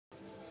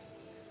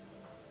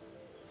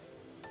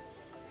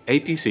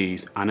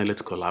APC's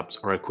analytical labs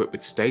are equipped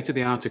with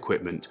state-of-the-art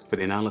equipment for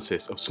the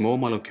analysis of small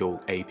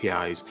molecule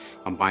APIs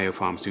and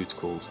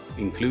biopharmaceuticals,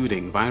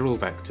 including viral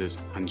vectors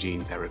and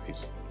gene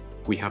therapies.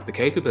 We have the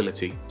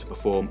capability to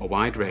perform a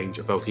wide range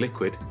of both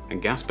liquid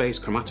and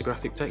gas-based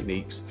chromatographic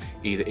techniques,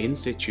 either in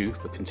situ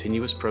for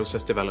continuous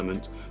process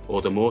development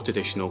or the more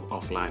traditional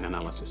offline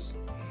analysis.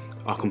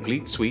 Our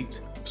complete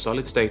suite of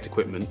solid-state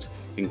equipment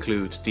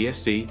includes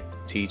DSC,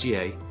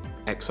 TGA,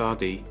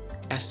 XRD,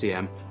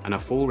 SCM and a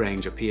full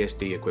range of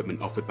PSD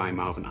equipment offered by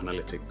Malvern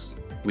Analytics.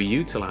 We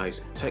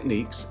utilise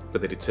techniques for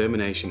the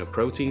determination of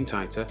protein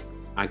titer,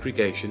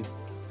 aggregation,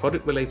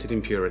 product-related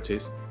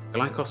impurities,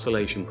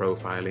 glycosylation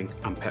profiling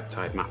and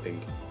peptide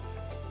mapping.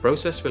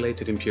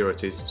 Process-related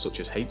impurities such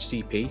as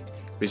HCP,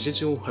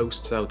 residual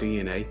host cell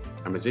DNA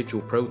and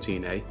residual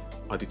protein A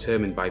are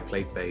determined by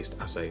plate-based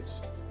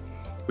assays.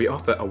 We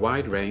offer a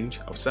wide range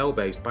of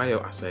cell-based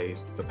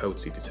bio-assays for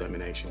potency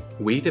determination.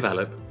 We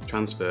develop,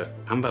 transfer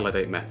and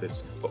validate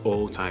methods for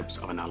all types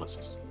of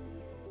analysis.